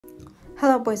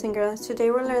Hello boys and girls,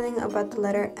 today we're learning about the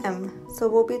letter M. So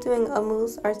we'll be doing a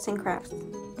Moose Arts and Crafts.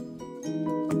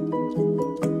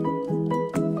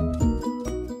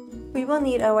 We will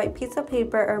need a white piece of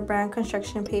paper or brown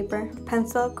construction paper,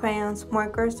 pencil, crayons,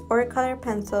 markers, or colored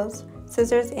pencils,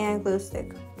 scissors, and glue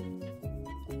stick.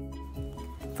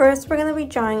 First, we're going to be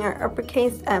drawing our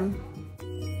uppercase M.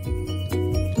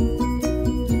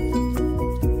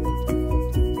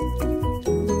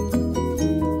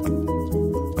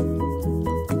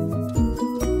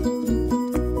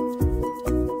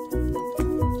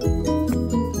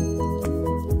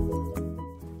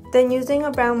 Then using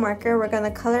a brown marker, we're going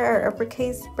to color our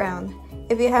uppercase brown.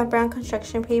 If you have brown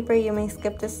construction paper, you may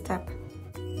skip this step.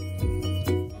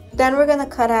 Then we're going to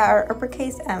cut out our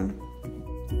uppercase M.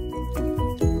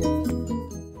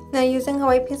 Now using a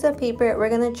white piece of paper, we're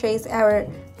going to trace our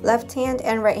left hand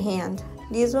and right hand.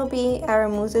 These will be our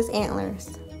moose's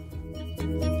antlers.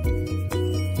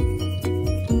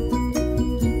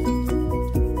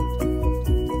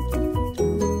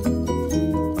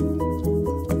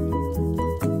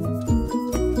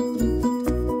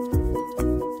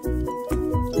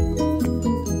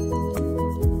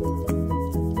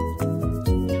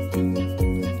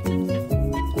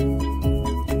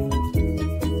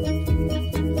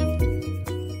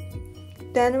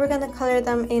 Then we're going to color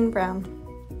them in brown.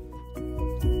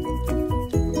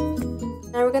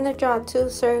 Now we're going to draw 2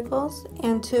 circles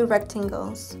and 2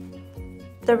 rectangles.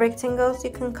 The rectangles,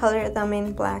 you can color them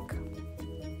in black.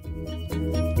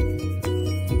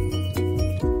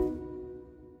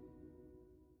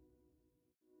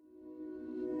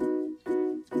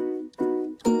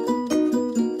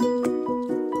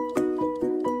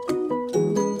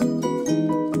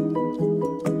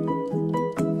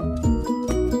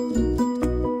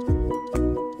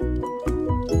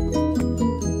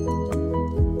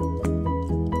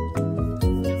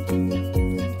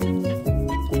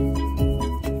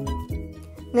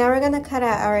 Now we're going to cut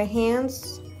out our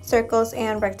hands, circles,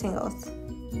 and rectangles.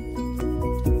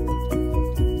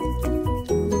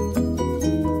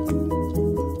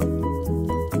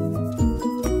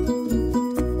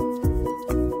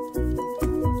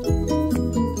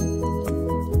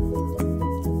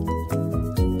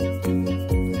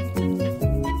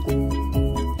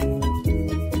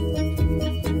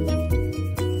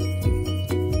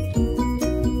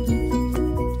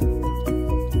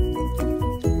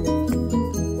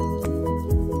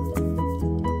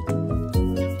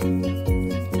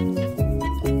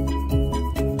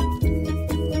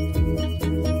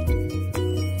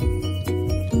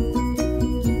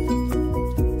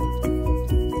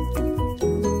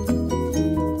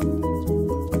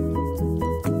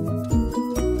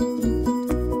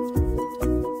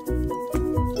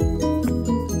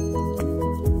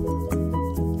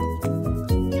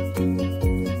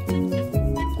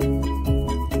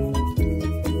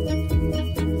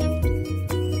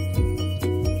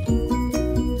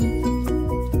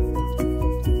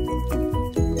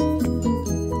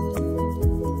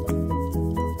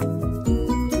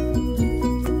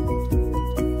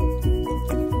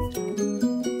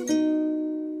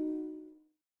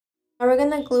 Now we're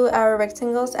going to glue our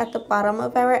rectangles at the bottom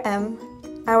of our M,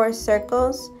 our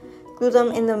circles, glue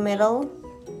them in the middle,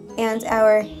 and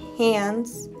our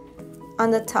hands on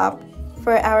the top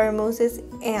for our moose's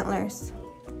antlers.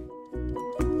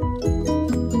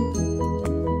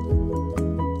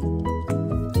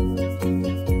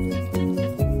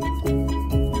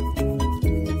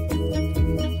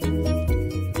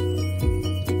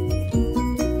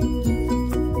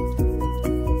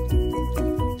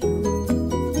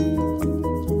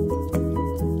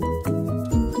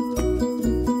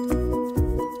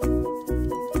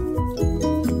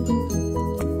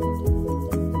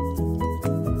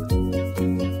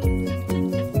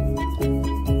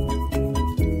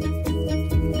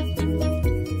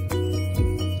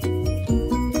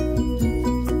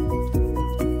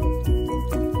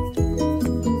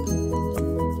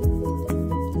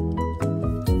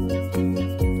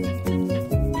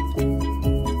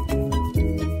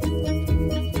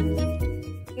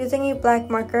 Using a black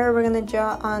marker, we're going to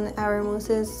draw on our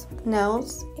moose's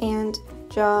nose and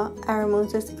draw our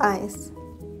moose's eyes.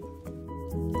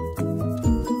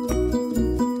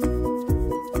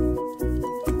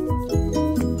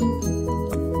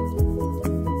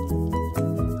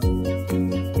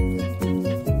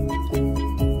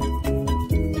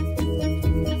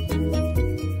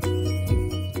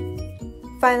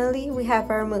 Finally, we have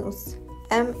our moose.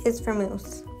 M is for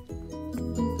moose.